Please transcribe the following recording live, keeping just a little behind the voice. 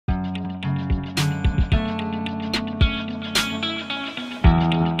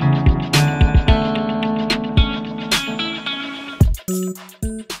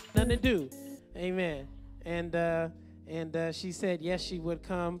and she said yes, she would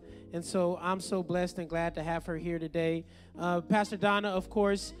come. And so I'm so blessed and glad to have her here today. Pastor Donna, of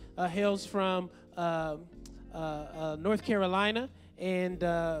course, hails from North Carolina, and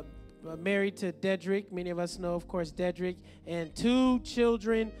married to Dedrick. Many of us know, of course, Dedrick, and 2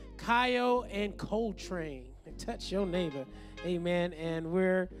 children, Kyle and Coltrane. Touch your neighbor. Amen. And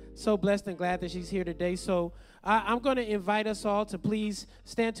we're so blessed and glad that she's here today. So I'm going to invite us all to please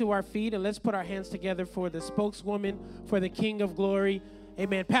stand to our feet, and let's put our hands together for the spokeswoman for the King of Glory.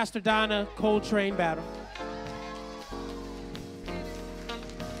 Amen. Pastor Donna Coltrane Battle.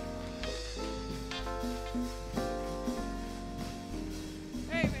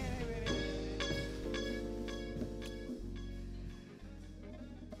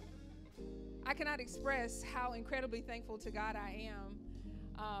 I cannot express how incredibly thankful to God I am.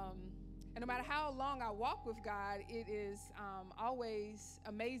 And no matter how long I walk with God, it is always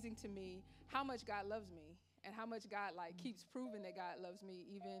amazing to me how much God loves me and how much God keeps proving that God loves me,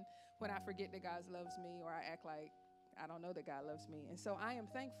 even when I forget that God loves me or I act like I don't know that God loves me. And so I am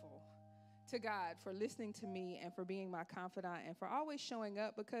thankful to God for listening to me and for being my confidant and for always showing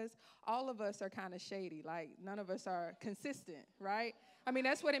up, because all of us are kind of shady. None of us are consistent, right? I mean,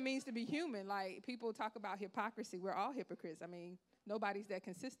 that's what it means to be human. People talk about hypocrisy. We're all hypocrites. I mean, nobody's that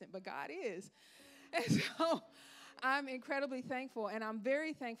consistent, but God is. And so I'm incredibly thankful, and I'm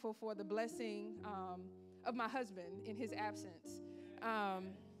very thankful for the blessing of my husband in his absence.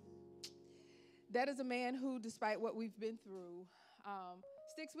 That is a man who, despite what we've been through,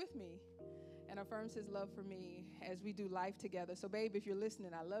 sticks with me and affirms his love for me as we do life together. So, babe, if you're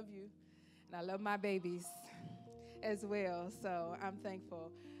listening, I love you, and I love my babies as well. So I'm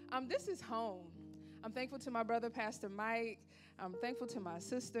thankful. This is home. I'm thankful to my brother, Pastor Mike. I'm thankful to my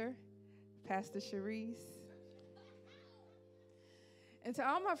sister, Pastor Sharice. And to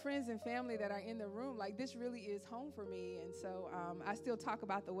all my friends and family that are in the room, this really is home for me. And so I still talk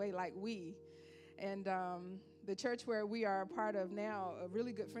about the way we. And the church where we are a part of now, a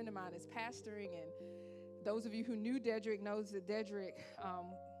really good friend of mine is pastoring. And those of you who knew Dedrick knows that Dedrick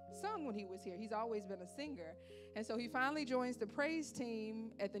sung when he was here. He's always been a singer. And so he finally joins the praise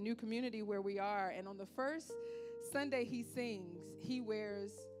team at the new community where we are. And on the first Sunday he sings, he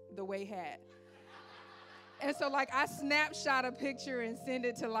wears the way hat. And so I snapshot a picture and send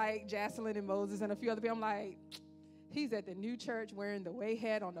it to Jocelyn and Moses and a few other people. I'm like, he's at the new church wearing the way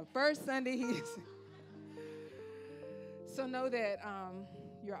hat on the first Sunday he's. So know that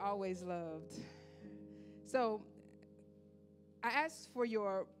you're always loved. So I ask for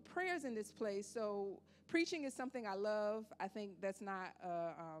your prayers in this place. So preaching is something I love. I think that's not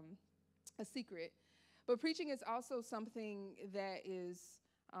a secret. But preaching is also something that is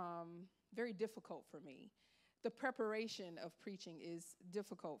very difficult for me. The preparation of preaching is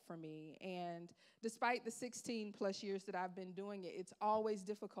difficult for me. And despite the 16 plus years that I've been doing it, it's always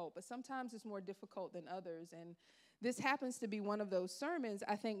difficult. But sometimes it's more difficult than others. And this happens to be one of those sermons,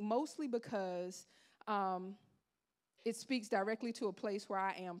 I think mostly because it speaks directly to a place where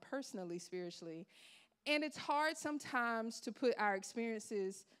I am personally, spiritually. And it's hard sometimes to put our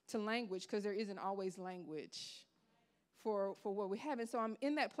experiences to language because there isn't always language for what we have. And so I'm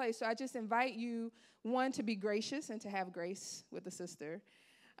in that place. So I just invite you, one, to be gracious and to have grace with the sister.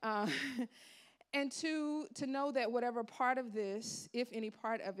 And two, to know that whatever part of this, if any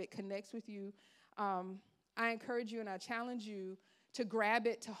part of it connects with you, I encourage you and I challenge you to grab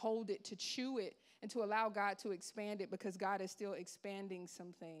it, to hold it, to chew it, and to allow God to expand it, because God is still expanding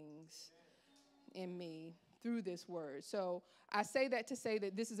some things in me through this word. So I say that to say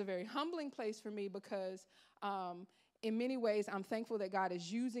that this is a very humbling place for me, because in many ways I'm thankful that God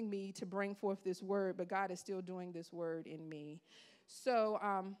is using me to bring forth this word, but God is still doing this word in me. So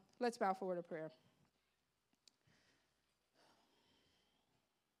let's bow forward a prayer.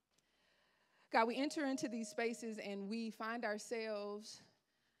 God, we enter into these spaces and we find ourselves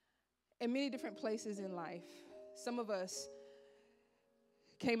in many different places in life. Some of us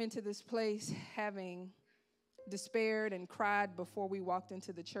came into this place having despaired and cried before we walked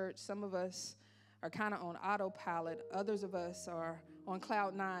into the church. Some of us are kind of on autopilot. Others of us are on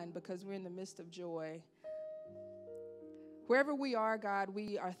cloud 9 because we're in the midst of joy. Wherever we are, God,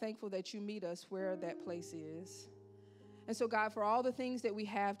 we are thankful that you meet us where that place is. And so, God, for all the things that we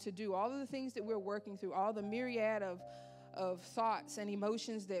have to do, all of the things that we're working through, all the myriad of thoughts and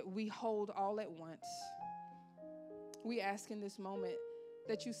emotions that we hold all at once, we ask in this moment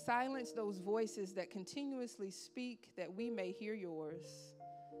that you silence those voices that continuously speak, that we may hear yours,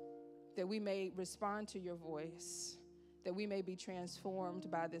 that we may respond to your voice, that we may be transformed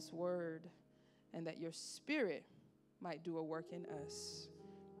by this word, and that your spirit might do a work in us.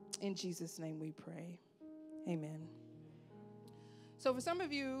 In Jesus' name we pray. Amen. So for some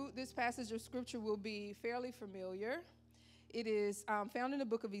of you, this passage of scripture will be fairly familiar. It is found in the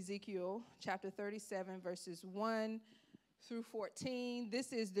book of Ezekiel, chapter 37, verses 1 through 14.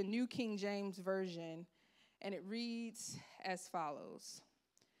 This is the New King James Version, and it reads as follows.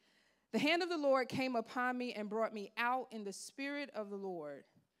 The hand of the Lord came upon me and brought me out in the spirit of the Lord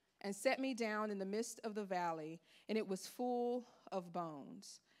and set me down in the midst of the valley, and it was full of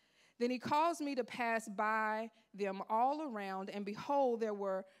bones. Then he caused me to pass by them all around, and behold, there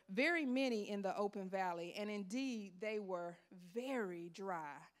were very many in the open valley, and indeed they were very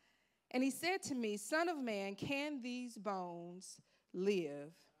dry. And he said to me, Son of man, can these bones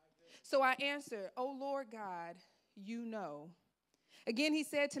live? So I answered, O Lord God, you know. Again he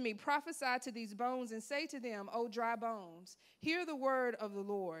said to me, prophesy to these bones and say to them, O dry bones, hear the word of the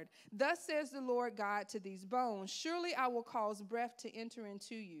Lord. Thus says the Lord God to these bones, surely I will cause breath to enter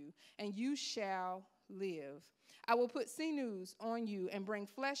into you, and you shall live. I will put sinews on you and bring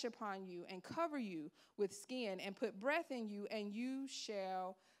flesh upon you and cover you with skin and put breath in you, and you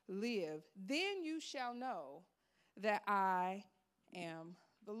shall live. Then you shall know that I am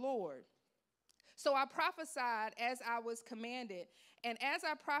the Lord. So I prophesied as I was commanded, and as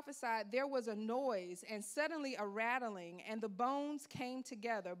I prophesied, there was a noise and suddenly a rattling, and the bones came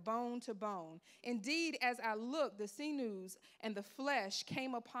together, bone to bone. Indeed, as I looked, the sinews and the flesh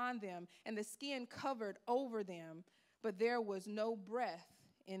came upon them, and the skin covered over them, but there was no breath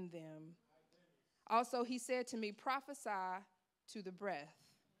in them. Also, he said to me, prophesy to the breath.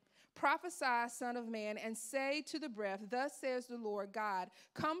 Prophesy, son of man, and say to the breath, thus says the Lord God,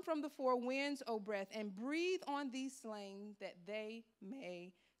 come from the four winds, O breath, and breathe on these slain that they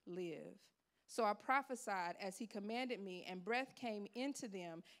may live. So I prophesied as he commanded me, and breath came into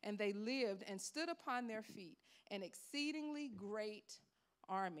them, and they lived and stood upon their feet, an exceedingly great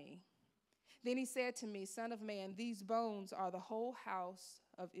army. Then he said to me, son of man, these bones are the whole house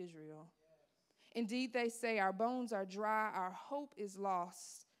of Israel. Indeed, they say, our bones are dry, our hope is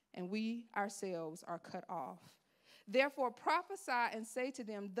lost, and we ourselves are cut off. Therefore prophesy and say to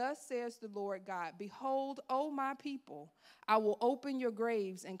them, thus says the Lord God, behold, O my people, I will open your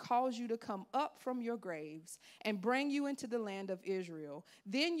graves and cause you to come up from your graves and bring you into the land of Israel.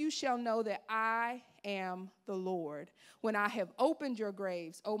 Then you shall know that I am the Lord. When I have opened your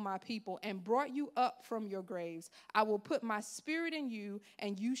graves, O my people, and brought you up from your graves, I will put my spirit in you,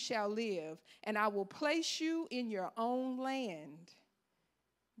 and you shall live, and I will place you in your own land.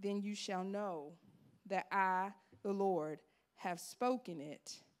 Then you shall know that I, the Lord, have spoken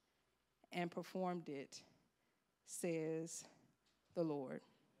it and performed it, says the Lord.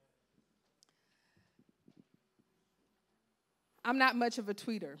 I'm not much of a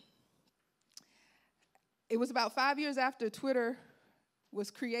tweeter. It was about 5 years after Twitter was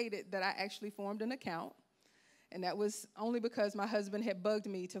created that I actually formed an account. And that was only because my husband had bugged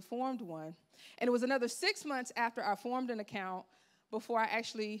me to form one. And it was another 6 months after I formed an account before I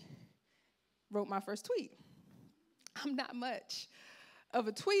actually wrote my first tweet. I'm not much of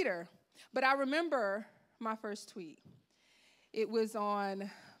a tweeter, but I remember my first tweet. It was on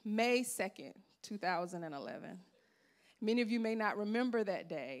May 2nd, 2011. Many of you may not remember that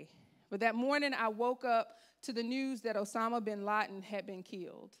day, but that morning I woke up to the news that Osama bin Laden had been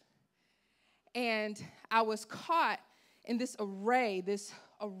killed. And I was caught in this array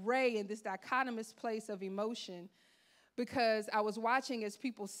and this dichotomous place of emotion, because I was watching as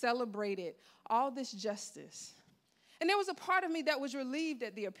people celebrated all this justice. And there was a part of me that was relieved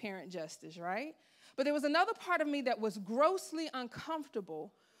at the apparent justice, right? But there was another part of me that was grossly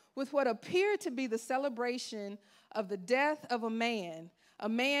uncomfortable with what appeared to be the celebration of the death of a man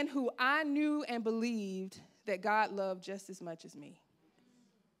who I knew and believed that God loved just as much as me.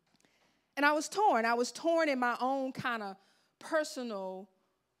 And I was torn. I was torn in my own kind of personal,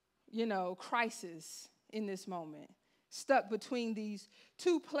 crisis in this moment. Stuck between these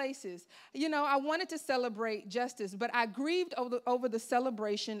two places. I wanted to celebrate justice, but I grieved over the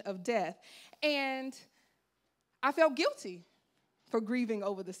celebration of death. And I felt guilty for grieving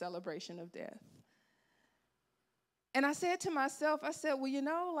over the celebration of death. And I said to myself, well, is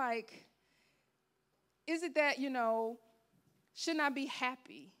it that, shouldn't I be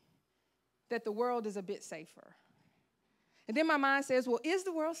happy that the world is a bit safer? And then my mind says, well, is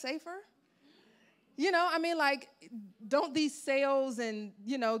the world safer? Don't these sales and,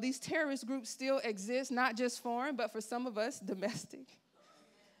 these terrorist groups still exist, not just foreign, but for some of us, domestic?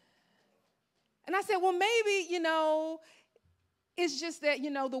 And I said, well, maybe, it's just that,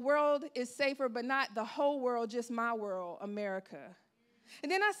 the world is safer, but not the whole world, just my world, America.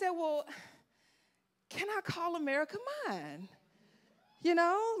 And then I said, well, can I call America mine?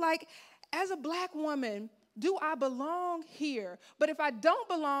 As a black woman do I belong here? But if I don't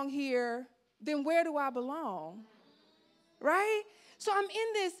belong here, then where do I belong? Right? So I'm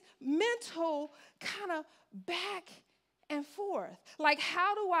in this mental kind of back and forth. Like,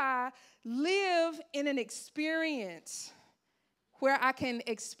 how do I live in an experience where I can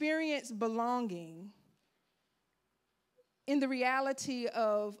experience belonging in the reality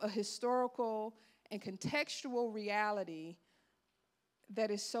of a historical and contextual reality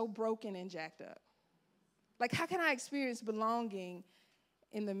that is so broken and jacked up? Like, how can I experience belonging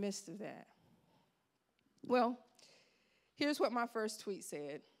in the midst of that? Well, here's what my first tweet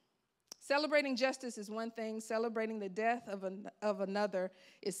said. Celebrating justice is one thing. Celebrating the death of another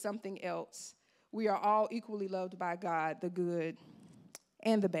is something else. We are all equally loved by God, the good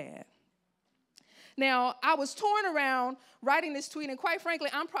and the bad. Now, I was torn around writing this tweet, and quite frankly,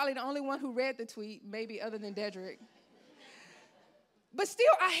 I'm probably the only one who read the tweet, maybe other than Dedrick. But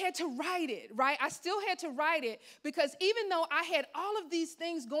still, I had to write it, right? I still had to write it because even though I had all of these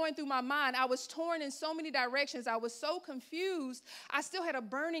things going through my mind, I was torn in so many directions. I was so confused. I still had a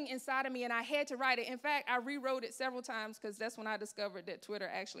burning inside of me, and I had to write it. In fact, I rewrote it several times because that's when I discovered that Twitter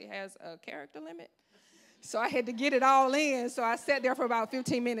actually has a character limit. So I had to get it all in. So I sat there for about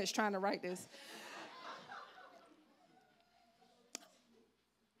 15 minutes trying to write this.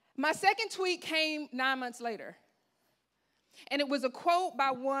 My second tweet came 9 months later. And it was a quote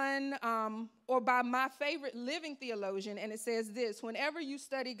by by my favorite living theologian, and it says this: "Whenever you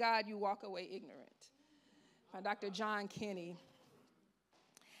study God, you walk away ignorant," by Dr. John Kenny.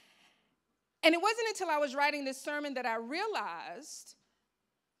 And it wasn't until I was writing this sermon that I realized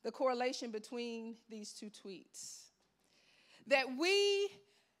the correlation between these two tweets. That we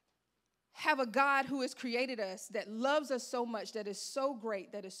have a God who has created us, that loves us so much, that is so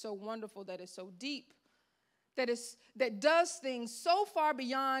great, that is so wonderful, that is so deep, that does things so far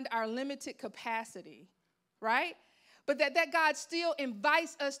beyond our limited capacity, right? But that God still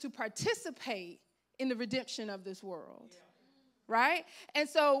invites us to participate in the redemption of this world, right? And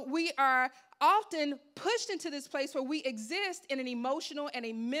so we are often pushed into this place where we exist in an emotional and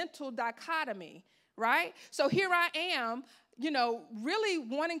a mental dichotomy, right? So here I am, really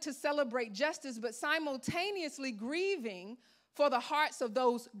wanting to celebrate justice, but simultaneously grieving for the hearts of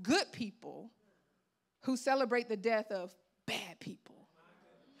those good people who celebrate the death of bad people.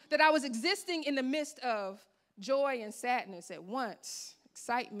 That I was existing in the midst of joy and sadness at once,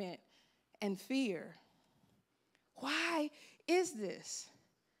 excitement and fear. Why is this?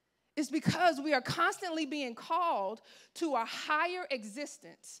 It's because we are constantly being called to a higher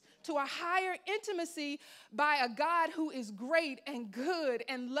existence, to a higher intimacy by a God who is great and good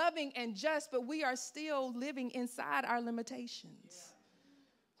and loving and just, but we are still living inside our limitations.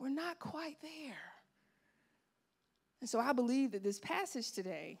 We're not quite there. And so I believe that this passage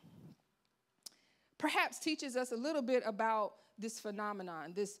today perhaps teaches us a little bit about this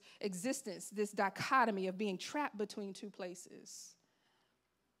phenomenon, this existence, this dichotomy of being trapped between two places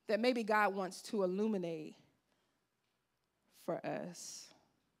that maybe God wants to illuminate for us.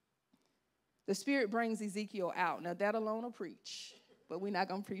 The Spirit brings Ezekiel out. Now, that alone will preach, but we're not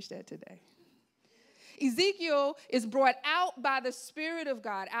going to preach that today. Ezekiel is brought out by the Spirit of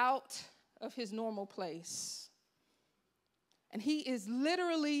God, out of his normal place. And he is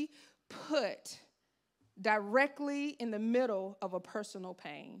literally put directly in the middle of a personal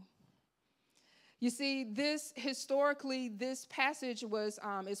pain. You see, this passage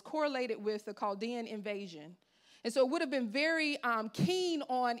is correlated with the Chaldean invasion. And so it would have been very keen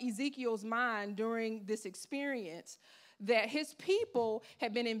on Ezekiel's mind during this experience that his people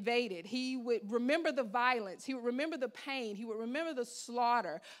had been invaded. He would remember the violence. He would remember the pain. He would remember the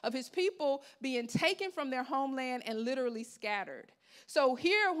slaughter of his people being taken from their homeland and literally scattered. So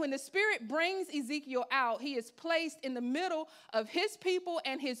here, when the Spirit brings Ezekiel out, he is placed in the middle of his people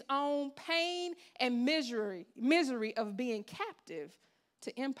and his own pain and misery of being captive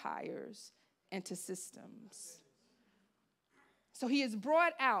to empires and to systems. So he is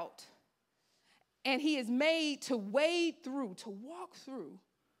brought out, and he is made to wade through, to walk through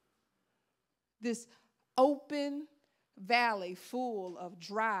this open valley full of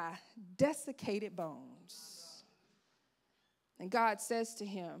dry, desiccated bones. And God says to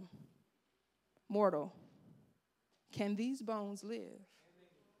him, "Mortal, can these bones live?"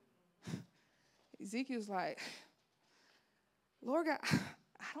 Ezekiel's like, "Lord God,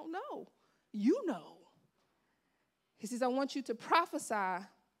 I don't know. You know." He says, "I want you to prophesy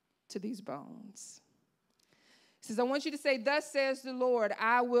to these bones." He says, "I want you to say, 'Thus says the Lord,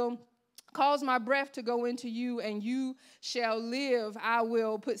 I will Cause my breath to go into you, and you shall live. I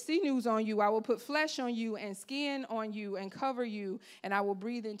will put sinews on you. I will put flesh on you and skin on you and cover you, and I will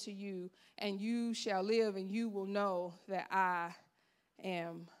breathe into you, and you shall live, and you will know that I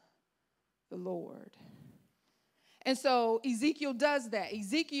am the Lord. And so Ezekiel does that.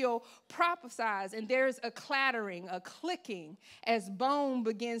 Ezekiel prophesies, and there's a clattering, a clicking, as bone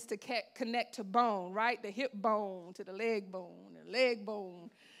begins to connect to bone, right? The hip bone to the leg bone, and leg bone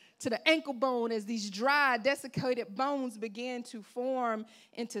to the ankle bone, as these dry, desiccated bones begin to form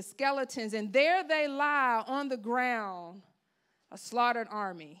into skeletons. And there they lie on the ground, a slaughtered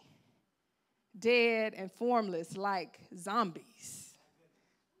army, dead and formless like zombies.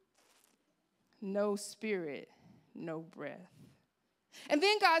 No spirit, no breath. And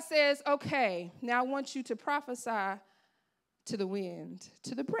then God says, okay, now I want you to prophesy to the wind,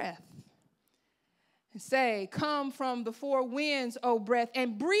 to the breath. And say, come from the four winds, O breath,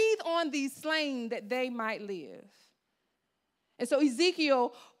 and breathe on these slain that they might live. And so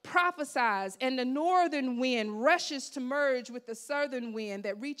Ezekiel prophesies, and the northern wind rushes to merge with the southern wind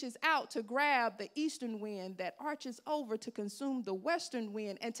that reaches out to grab the eastern wind that arches over to consume the western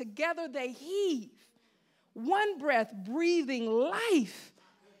wind. And together they heave, one breath breathing life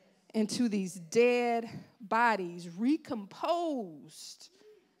into these dead bodies, recomposed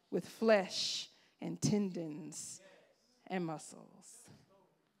with flesh and tendons and muscles.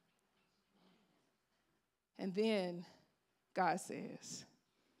 And then God says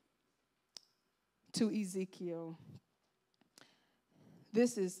to Ezekiel,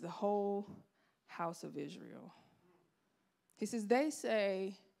 this is the whole house of Israel. He says, they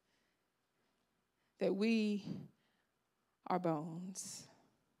say that we are bones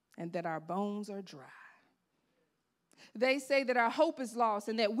and that our bones are dry. They say that our hope is lost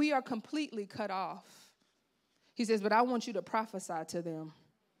and that we are completely cut off. He says, but I want you to prophesy to them.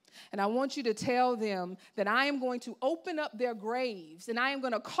 And I want you to tell them that I am going to open up their graves, and I am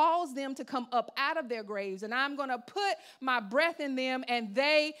going to cause them to come up out of their graves, and I'm going to put my breath in them, and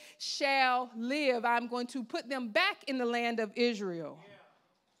they shall live. I'm going to put them back in the land of Israel.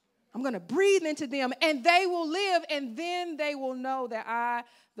 I'm going to breathe into them, and they will live, and then they will know that I,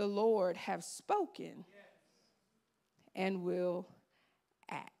 the Lord, have spoken and will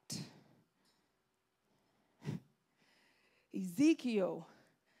act. Ezekiel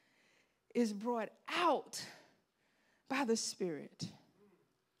is brought out by the Spirit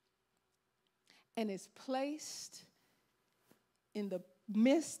and is placed in the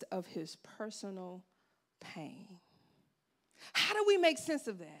midst of his personal pain. How do we make sense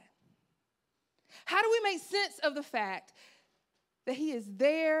of that? How do we make sense of the fact that he is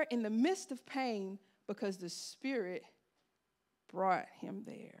there in the midst of pain because the Spirit brought him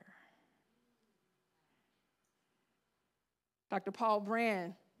there? Dr. Paul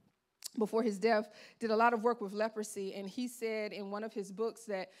Brand, before his death, did a lot of work with leprosy, and he said in one of his books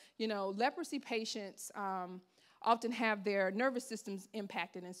that, leprosy patients often have their nervous systems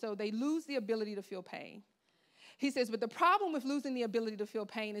impacted, and so they lose the ability to feel pain. He says, but the problem with losing the ability to feel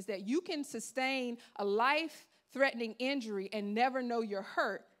pain is that you can sustain a life-threatening injury and never know you're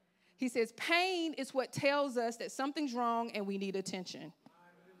hurt. He says, pain is what tells us that something's wrong and we need attention.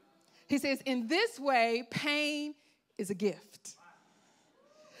 He says, in this way, pain is a gift.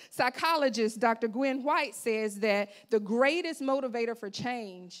 Psychologist Dr. Gwen White says that the greatest motivator for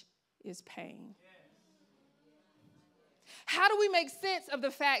change is pain. How do we make sense of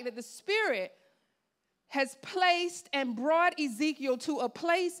the fact that the Spirit has placed and brought Ezekiel to a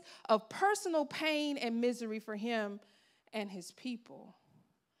place of personal pain and misery for him and his people?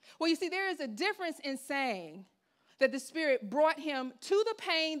 Well, you see, there is a difference in saying that the Spirit brought him to the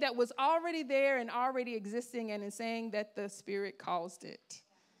pain that was already there and already existing, and in saying that the Spirit caused it.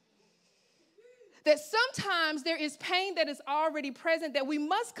 That sometimes there is pain that is already present that we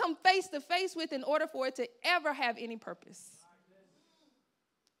must come face to face with in order for it to ever have any purpose.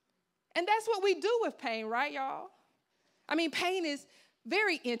 And that's what we do with pain, right, y'all? I mean, pain is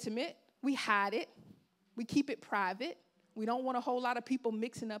very intimate. We hide it. We keep it private. We don't want a whole lot of people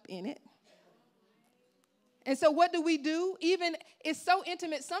mixing up in it. And so what do? Even it's so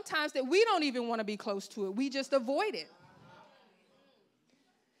intimate sometimes that we don't even want to be close to it. We just avoid it.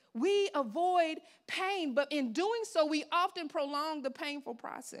 We avoid pain, but in doing so, we often prolong the painful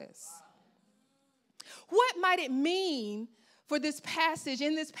process. What might it mean for in this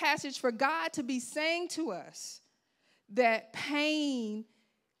passage, for God to be saying to us that pain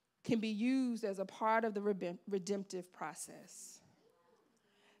can be used as a part of the redemptive process?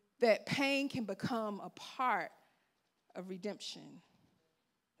 That pain can become a part of redemption.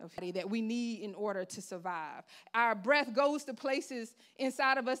 that we need in order to survive. Our breath goes to places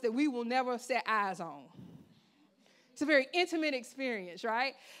inside of us that we will never set eyes on. It's a very intimate experience,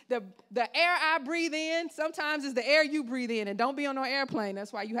 right? The air I breathe in sometimes is the air you breathe in. And don't be on no airplane.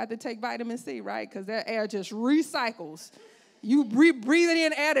 That's why you have to take vitamin C, right? Because that air just recycles. You breathing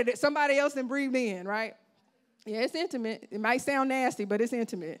in air that somebody else then breathed in, right? Yeah, it's intimate. It might sound nasty, but it's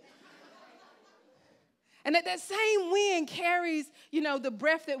intimate. And that same wind carries, the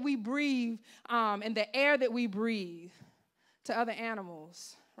breath that we breathe and the air that we breathe to other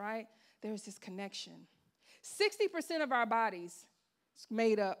animals, right? There's this connection. 60% of our bodies is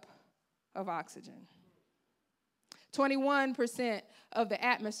made up of oxygen. 21% of the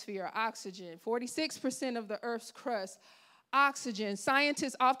atmosphere, oxygen. 46% of the Earth's crust, oxygen.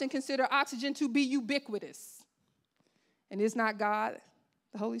 Scientists often consider oxygen to be ubiquitous. And is not God,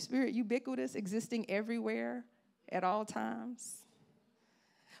 the Holy Spirit, ubiquitous, existing everywhere at all times?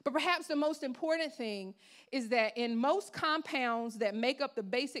 But perhaps the most important thing is that in most compounds that make up the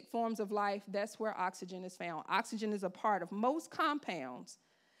basic forms of life, that's where oxygen is found. Oxygen is a part of most compounds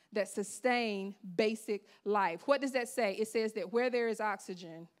that sustain basic life. What does that say? It says that where there is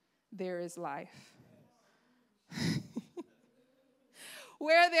oxygen, there is life.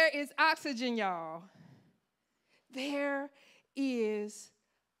 Where there is oxygen, y'all, there is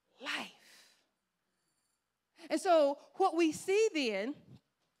life. And so what we see then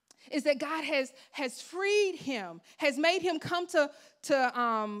is that God has freed him, has made him come to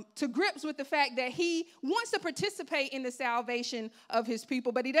grips with the fact that he wants to participate in the salvation of his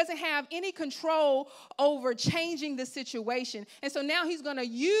people, but he doesn't have any control over changing the situation. And so now he's going to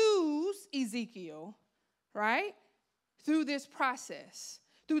use Ezekiel, right, through this process,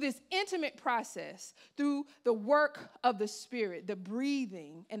 through this intimate process, through the work of the Spirit, the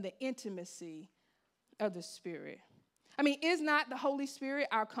breathing and the intimacy of the Spirit. I mean, is not the Holy Spirit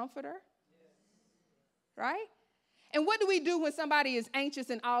our comforter? Right? And what do we do when somebody is anxious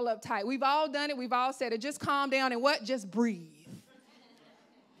and all uptight? We've all done it. We've all said it. Just calm down and what? Just breathe.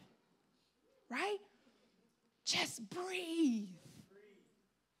 Right? Just breathe.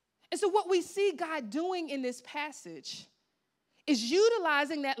 And so what we see God doing in this passage is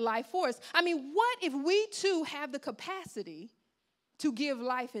utilizing that life force. I mean, what if we too have the capacity to give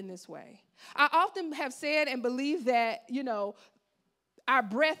life in this way? I often have said and believe that, our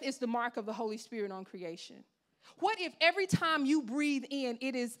breath is the mark of the Holy Spirit on creation. What if every time you breathe in,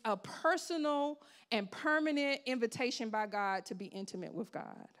 it is a personal and permanent invitation by God to be intimate with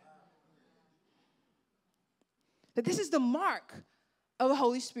God? That this is the mark of the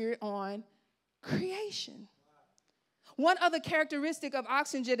Holy Spirit on creation. One other characteristic of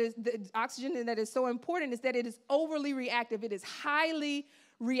oxygen that is so important is that it is overly reactive. It is highly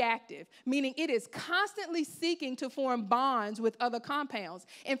reactive, meaning it is constantly seeking to form bonds with other compounds.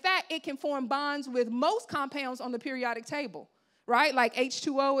 In fact, it can form bonds with most compounds on the periodic table, right? Like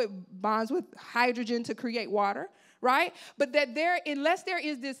H2O, it bonds with hydrogen to create water, right? But that unless there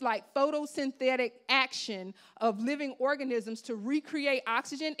is this like photosynthetic action of living organisms to recreate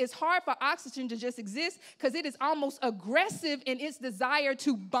oxygen, it's hard for oxygen to just exist because it is almost aggressive in its desire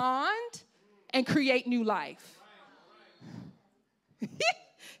to bond and create new life.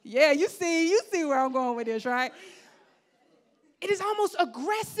 Yeah, you see where I'm going with this, right? It is almost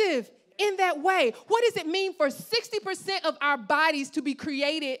aggressive in that way. What does it mean for 60% of our bodies to be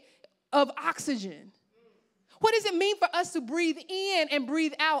created of oxygen? What does it mean for us to breathe in and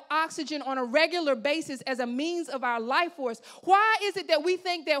breathe out oxygen on a regular basis as a means of our life force? Why is it that we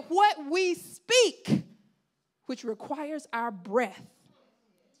think that what we speak, which requires our breath,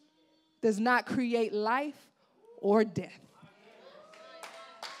 does not create life or death?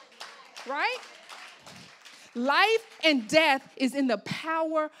 Right? Life and death is in the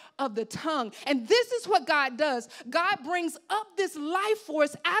power of the tongue. And this is what God does. God brings up this life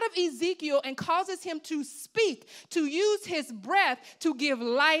force out of Ezekiel and causes him to speak, to use his breath to give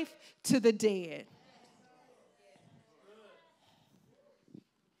life to the dead.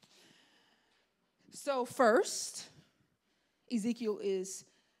 So first, Ezekiel is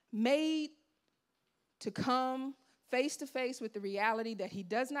made to come face to face with the reality that he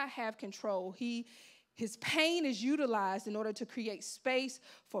does not have control. His pain is utilized in order to create space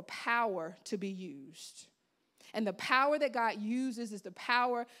for power to be used. And the power that God uses is the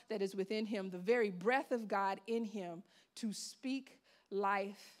power that is within him, the very breath of God in him to speak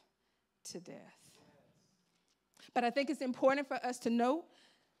life to death. But I think it's important for us to note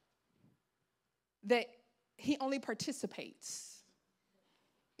that he only participates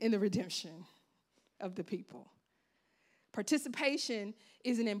in the redemption of the people. Participation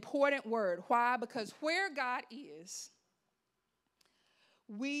is an important word. Why? Because where God is,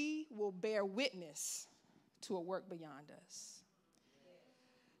 we will bear witness to a work beyond us.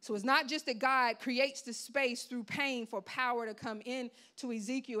 So it's not just that God creates the space through pain for power to come in to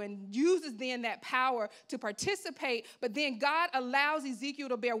Ezekiel and uses then that power to participate, but then God allows Ezekiel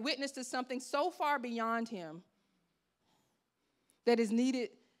to bear witness to something so far beyond him that is needed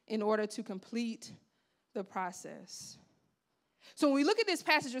in order to complete the process. So when we look at this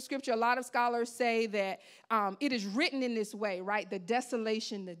passage of scripture, a lot of scholars say that it is written in this way, right? The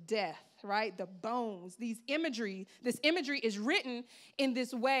desolation, the death, right? The bones, this imagery is written in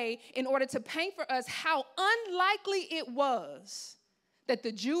this way in order to paint for us how unlikely it was that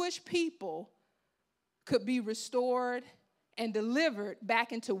the Jewish people could be restored and delivered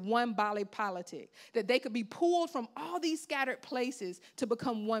back into one body politic, that they could be pulled from all these scattered places to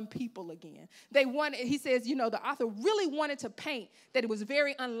become one people again. He says, the author really wanted to paint that it was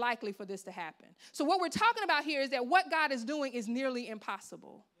very unlikely for this to happen. So what we're talking about here is that what God is doing is nearly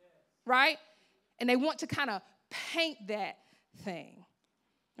impossible, right? And they want to kind of paint that thing,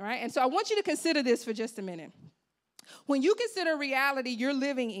 all right? And so I want you to consider this for just a minute. When you consider reality you're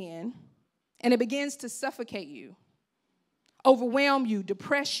living in and it begins to suffocate you, overwhelm you,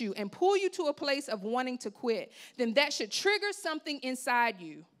 depress you, and pull you to a place of wanting to quit, then that should trigger something inside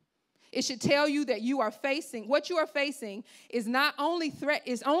you. It should tell you that what you are facing is only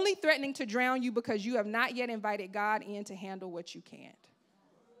threatening to drown you because you have not yet invited God in to handle what you can't.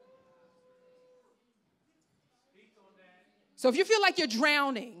 So if you feel like you're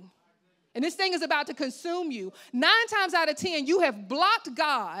drowning and this thing is about to consume you, 9 times out of 10, you have blocked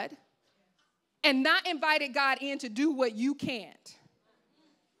God and not invited God in to do what you can't.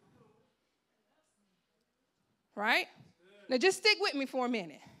 Right? Now just stick with me for a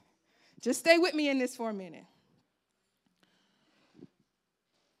minute. Just stay with me in this for a minute.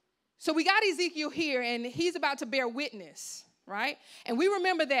 So we got Ezekiel here, and he's about to bear witness, right? And we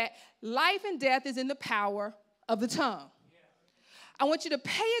remember that life and death is in the power of the tongue. I want you to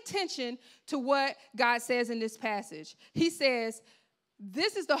pay attention to what God says in this passage. He says,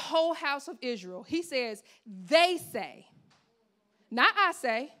 this is the whole house of Israel. He says, they say, not I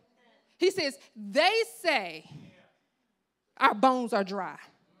say. He says, they say our bones are dry.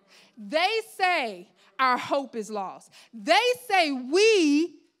 They say our hope is lost. They say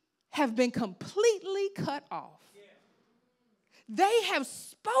we have been completely cut off. They have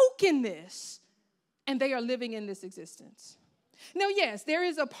spoken this, and they are living in this existence. Now, yes, there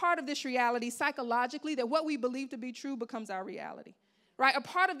is a part of this reality psychologically that what we believe to be true becomes our reality. Right? A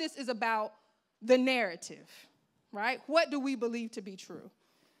part of this is about the narrative, right? What do we believe to be true?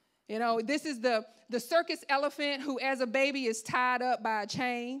 This is the circus elephant who as a baby is tied up by a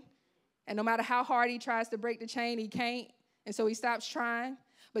chain, and no matter how hard he tries to break the chain, he can't, and so he stops trying.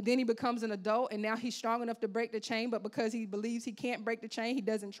 But then he becomes an adult, and now he's strong enough to break the chain, but because he believes he can't break the chain, he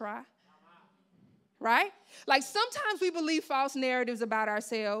doesn't try. Right? Like sometimes we believe false narratives about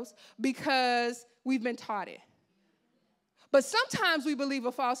ourselves because we've been taught it. But sometimes we believe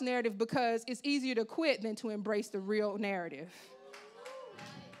a false narrative because it's easier to quit than to embrace the real narrative.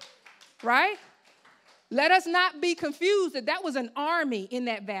 Right? Let us not be confused that was an army in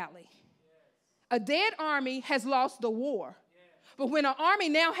that valley. A dead army has lost the war. But when an army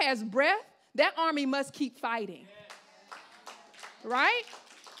now has breath, that army must keep fighting. Right?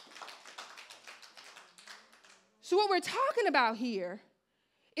 So what we're talking about here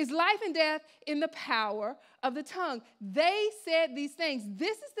is life and death in the power of the tongue. They said these things.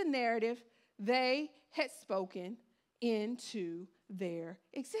 This is the narrative they had spoken into their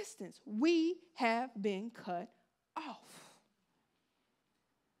existence. We have been cut off.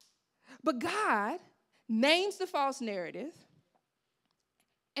 But God names the false narrative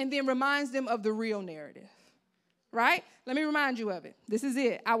and then reminds them of the real narrative. Right? Let me remind you of it. This is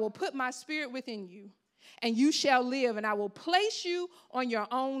it. I will put my spirit within you, and you shall live, and I will place you on your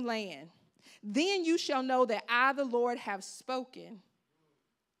own land. Then you shall know that I, the Lord, have spoken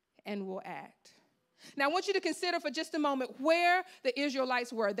and will act. Now, I want you to consider for just a moment where the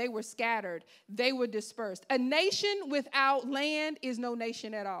Israelites were. They were scattered. They were dispersed. A nation without land is no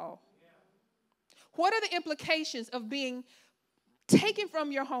nation at all. What are the implications of being taken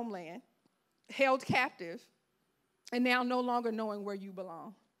from your homeland, held captive, and now no longer knowing where you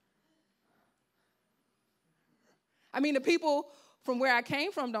belong? I mean, the people from where I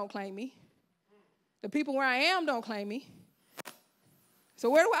came from don't claim me. The people where I am don't claim me. So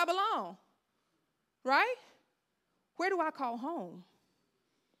where do I belong? Right? Where do I call home?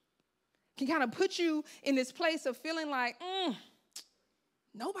 Can kind of put you in this place of feeling like,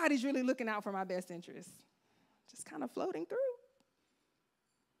 nobody's really looking out for my best interests. Just kind of floating through.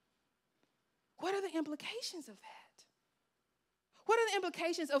 What are the implications of that? What are the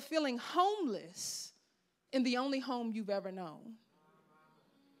implications of feeling homeless in the only home you've ever known?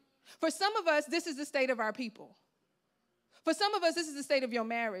 For some of us, this is the state of our people. For some of us, this is the state of your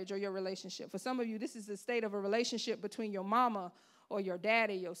marriage or your relationship. For some of you, this is the state of a relationship between your mama or your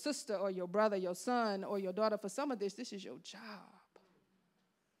daddy, your sister or your brother, your son or your daughter. For some of this is your job.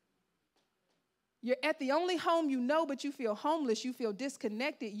 You're at the only home you know, but you feel homeless. You feel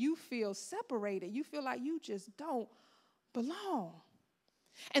disconnected. You feel separated. You feel like you just don't belong.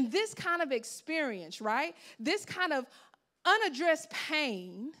 And this kind of experience, right? This kind of unaddressed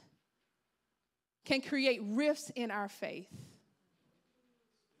pain can create rifts in our faith.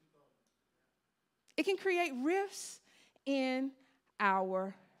 It can create rifts in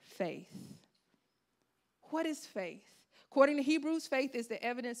our faith. What is faith? According to Hebrews, faith is the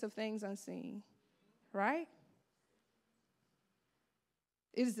evidence of things unseen, right?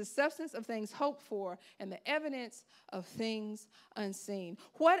 It is the substance of things hoped for and the evidence of things unseen.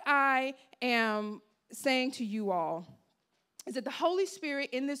 What I am saying to you all is that the Holy Spirit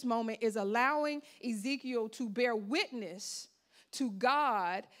in this moment is allowing Ezekiel to bear witness to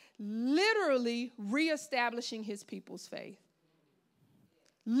God literally reestablishing his people's faith.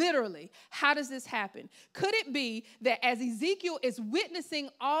 Literally. How does this happen? Could it be that as Ezekiel is witnessing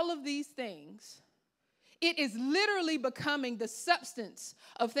all of these things, it is literally becoming the substance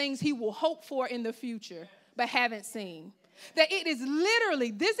of things he will hope for in the future but haven't seen? That it is literally,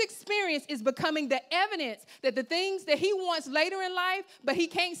 this experience is becoming the evidence that the things that he wants later in life, but he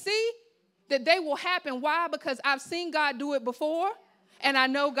can't see, that they will happen. Why? Because I've seen God do it before, and I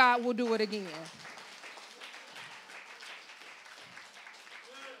know God will do it again.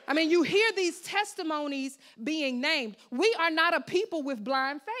 I mean, you hear these testimonies being named. We are not a people with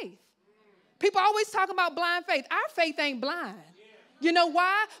blind faith. People always talk about blind faith. Our faith ain't blind. You know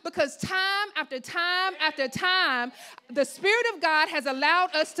why? Because time after time after time, the Spirit of God has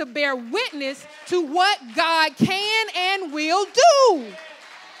allowed us to bear witness to what God can and will do.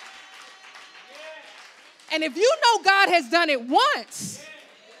 And if you know God has done it once,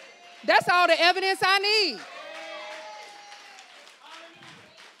 that's all the evidence I need.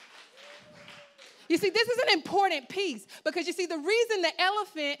 You see, this is an important piece because you see, the reason the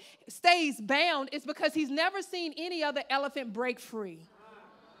elephant stays bound is because he's never seen any other elephant break free.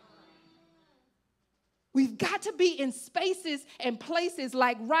 We've got to be in spaces and places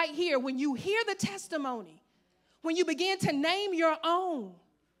like right here when you hear the testimony, when you begin to name your own.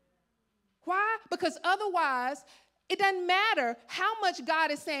 Why? Because otherwise, it doesn't matter how much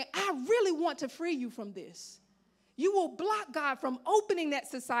God is saying, I really want to free you from this. You will block God from opening that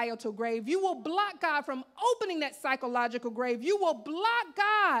societal grave. You will block God from opening that psychological grave. You will block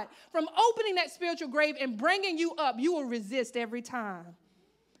God from opening that spiritual grave and bringing you up. You will resist every time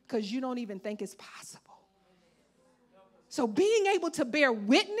because you don't even think it's possible. So being able to bear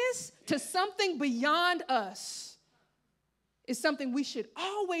witness to something beyond us is something we should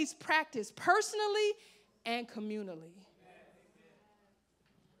always practice personally and communally.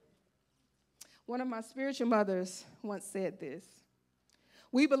 One of my spiritual mothers once said this: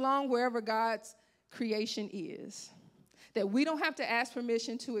 we belong wherever God's creation is, that we don't have to ask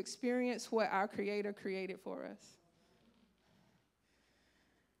permission to experience what our Creator created for us.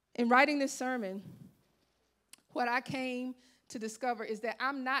 In writing this sermon, what I came to discover is that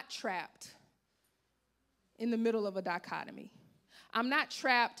I'm not trapped in the middle of a dichotomy. I'm not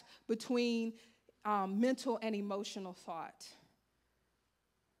trapped between mental and emotional thought.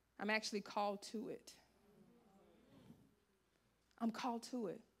 I'm actually called to it. I'm called to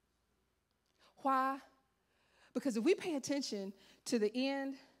it. Why? Because if we pay attention to the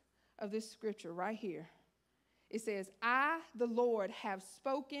end of this scripture right here, it says, I, the Lord, have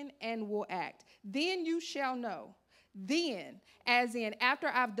spoken and will act. Then you shall know. Then, as in after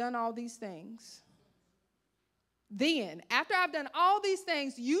I've done all these things, then, after I've done all these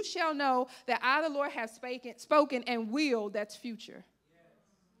things, you shall know that I, the Lord, have spoken and will, that's future.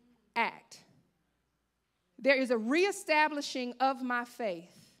 Act. There is a reestablishing of my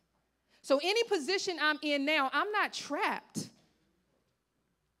faith. So any position I'm in now, I'm not trapped.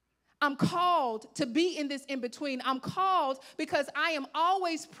 I'm called to be in this in-between. I'm called because I am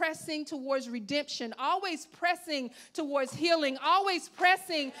always pressing towards redemption, always pressing towards healing, always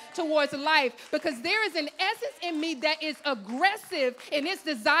pressing towards life, because there is an essence in me that is aggressive in its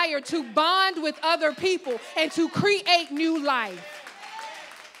desire to bond with other people and to create new life.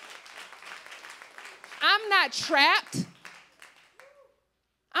 I'm not trapped.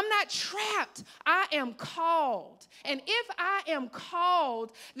 I'm not trapped. I am called. And if I am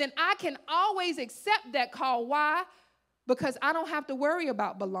called, then I can always accept that call. Why? Because I don't have to worry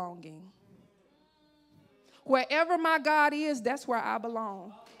about belonging. Wherever my God is, that's where I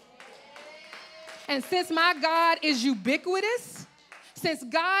belong. And since my God is ubiquitous, since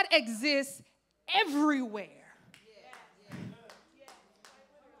God exists everywhere,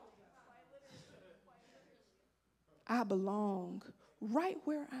 I belong right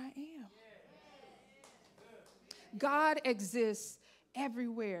where I am. God exists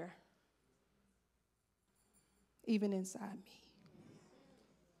everywhere, even inside me.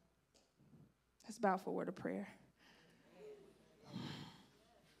 Let's bow for a word of prayer.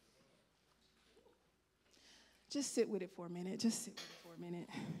 Just sit with it for a minute. Just sit with it for a minute.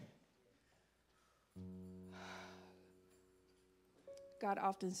 God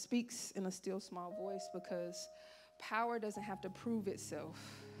often speaks in a still small voice because power doesn't have to prove itself.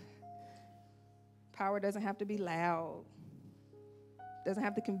 Power doesn't have to be loud. Doesn't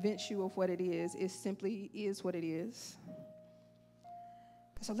have to convince you of what it is. It simply is what it is.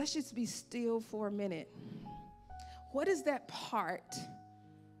 So let's just be still for a minute. What is that part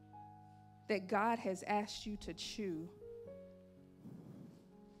that God has asked you to chew?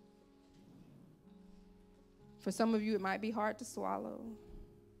 For some of you, it might be hard to swallow.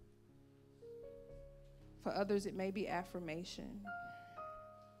 For others, it may be affirmation.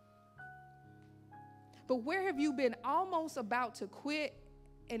 But where have you been almost about to quit,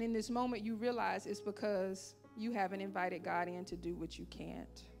 and in this moment you realize it's because you haven't invited God in to do what you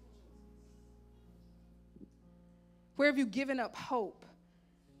can't? Where have you given up hope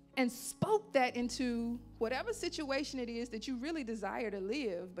and spoke that into whatever situation it is that you really desire to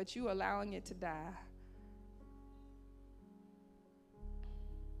live, but you allowing it to die?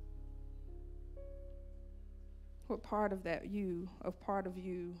 What part of that part of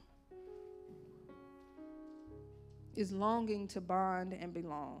you is longing to bond and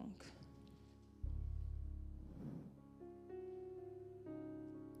belong?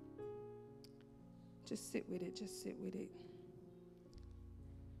 Just sit with it. Just sit with it.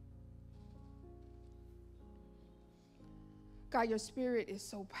 God, your spirit is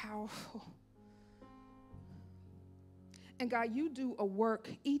so powerful. And God, you do a work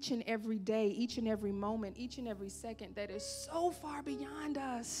each and every day, each and every moment, each and every second that is so far beyond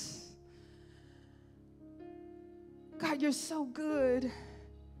us. God, you're so good,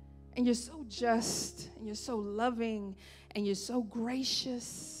 and you're so just, and you're so loving, and you're so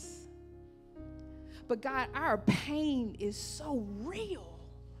gracious. But God, our pain is so real.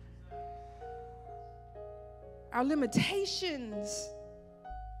 Our limitations,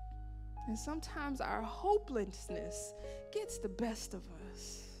 and sometimes our hopelessness gets the best of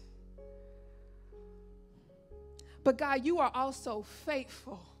us. But God, you are also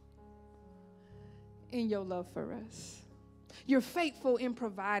faithful in your love for us. You're faithful in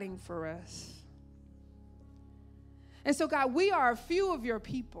providing for us. And so, God, we are a few of your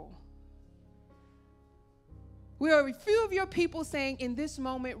people. We are a few of your people saying, in this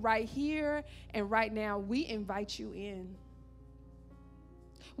moment right here and right now, we invite you in.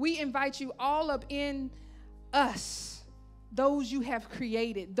 We invite you all up in us, those you have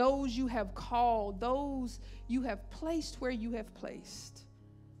created, those you have called, those you have placed where you have placed.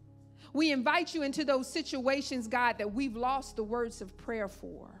 We invite you into those situations, God, that we've lost the words of prayer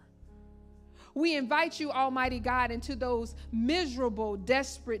for. We invite you, Almighty God, into those miserable,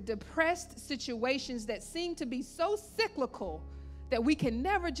 desperate, depressed situations that seem to be so cyclical that we can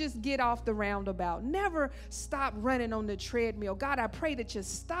never just get off the roundabout, never stop running on the treadmill. God, I pray that you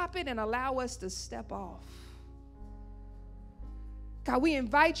stop it and allow us to step off. God, we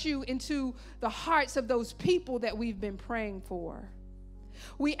invite you into the hearts of those people that we've been praying for.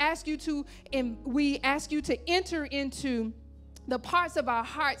 We ask you to enter into the parts of our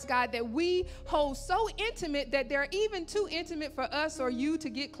hearts, God, that we hold so intimate that they're even too intimate for us or you to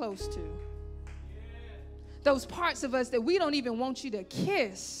get close to. Those parts of us that we don't even want you to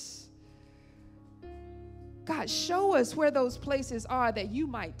kiss. God, show us where those places are that you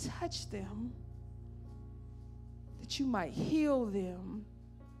might touch them, that you might heal them.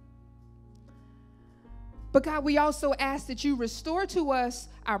 But God, we also ask that you restore to us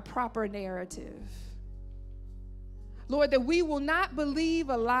our proper narrative. Lord, that we will not believe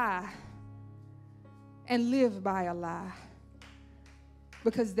a lie and live by a lie,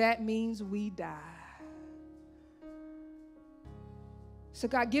 because that means we die. So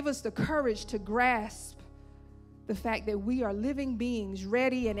God, give us the courage to grasp the fact that we are living beings,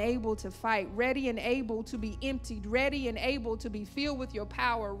 ready and able to fight, ready and able to be emptied, ready and able to be filled with your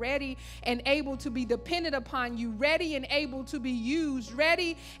power, ready and able to be dependent upon you, ready and able to be used,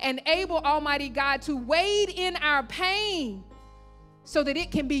 ready and able, Almighty God, to wade in our pain so that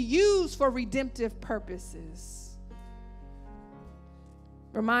it can be used for redemptive purposes.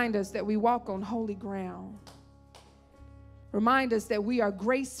 Remind us that we walk on holy ground. Remind us that we are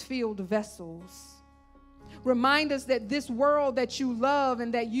grace-filled vessels. Remind us that this world that you love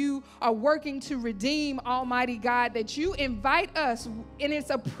and that you are working to redeem, Almighty God, that you invite us, and it's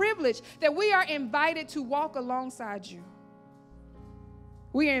a privilege that we are invited to walk alongside you.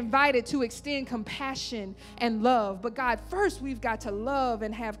 We are invited to extend compassion and love. But God, first we've got to love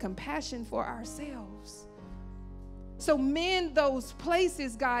and have compassion for ourselves. So mend those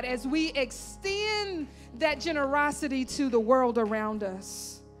places, God, as we extend that generosity to the world around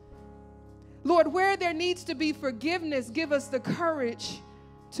us. Lord, where there needs to be forgiveness, give us the courage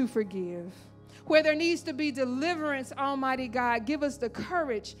to forgive. Where there needs to be deliverance, Almighty God, give us the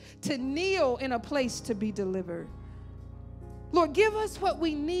courage to kneel in a place to be delivered. Lord, give us what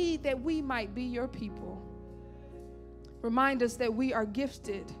we need that we might be your people. Remind us that we are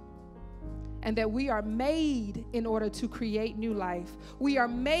gifted and that we are made in order to create new life. We are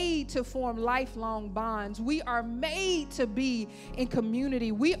made to form lifelong bonds. We are made to be in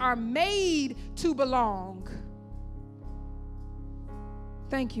community. We are made to belong.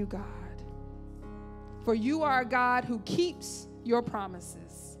 Thank you, God. For you are a God who keeps your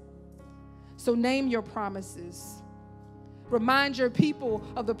promises. So name your promises. Remind your people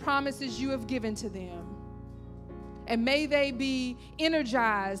of the promises you have given to them. And may they be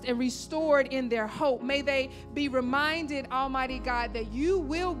energized and restored in their hope. May they be reminded, Almighty God, that you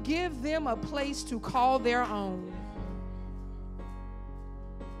will give them a place to call their own.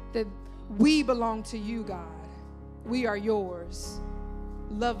 That we belong to you, God. We are yours.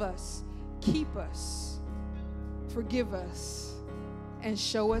 Love us, keep us, forgive us, and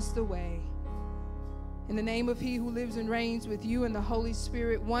show us the way. In the name of he who lives and reigns with you and the Holy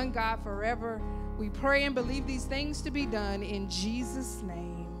Spirit, one God forever, we pray and believe these things to be done in Jesus'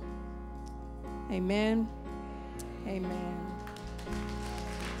 name. Amen. Amen.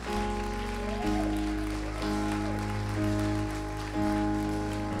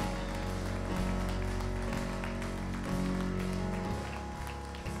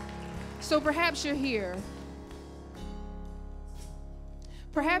 So perhaps you're here.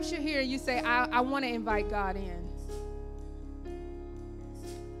 Perhaps you're here and you say, I want to invite God in.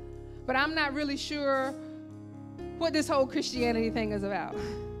 But I'm not really sure what this whole Christianity thing is about.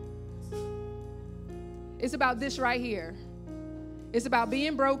 It's about this right here. It's about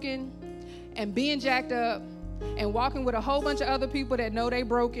being broken and being jacked up and walking with a whole bunch of other people that know they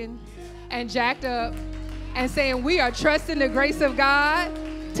broken and jacked up and saying we are trusting the grace of God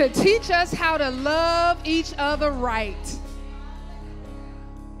to teach us how to love each other right.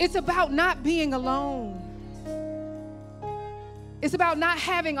 It's about not being alone. It's about not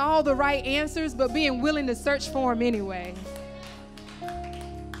having all the right answers, but being willing to search for them anyway.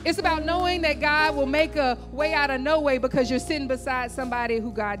 It's about knowing that God will make a way out of no way because you're sitting beside somebody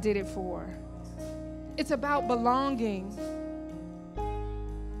who God did it for. It's about belonging.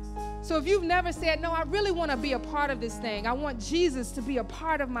 So if you've never said, no, I really want to be a part of this thing. I want Jesus to be a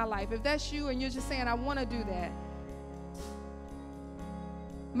part of my life. If that's you and you're just saying, I want to do that.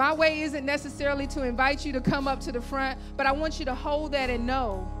 My way isn't necessarily to invite you to come up to the front, but I want you to hold that and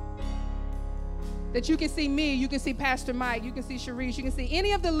know that you can see me, you can see Pastor Mike, you can see Sharice, you can see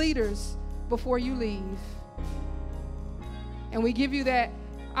any of the leaders before you leave. And we give you that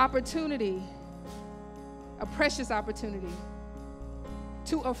opportunity, a precious opportunity,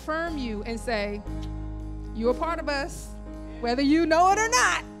 to affirm you and say, you're a part of us. Whether you know it or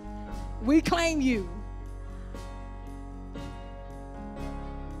not, we claim you.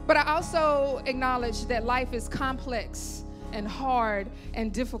 But I also acknowledge that life is complex and hard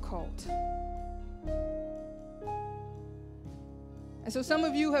and difficult. And so some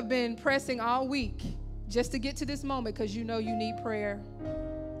of you have been pressing all week just to get to this moment because you know you need prayer.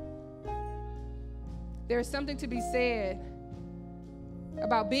 There's something to be said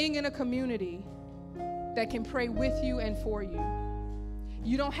about being in a community that can pray with you and for you.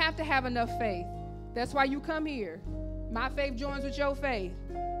 You don't have to have enough faith. That's why you come here. My faith joins with your faith,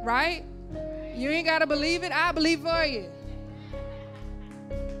 right? You ain't got to believe it. I believe for you.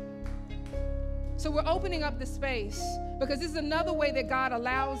 So we're opening up the space because this is another way that God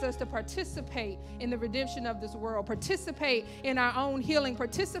allows us to participate in the redemption of this world, participate in our own healing,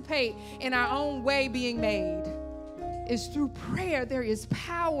 participate in our own way being made. Is through prayer. There is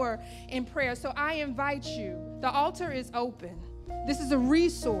power in prayer. So I invite you. The altar is open. This is a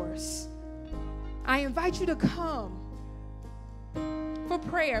resource. I invite you to come for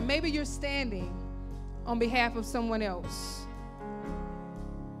prayer. Maybe you're standing on behalf of someone else.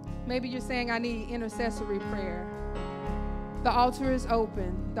 Maybe you're saying, I need intercessory prayer. The altar is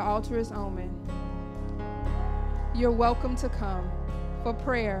open. The altar is open. You're welcome to come. for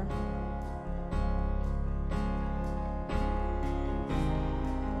prayer.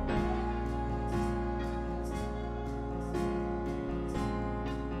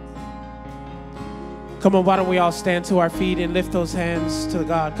 Come on, why don't we all stand to our feet and lift those hands to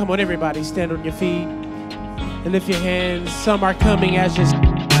God? Come on, everybody, stand on your feet and lift your hands. Some are coming as you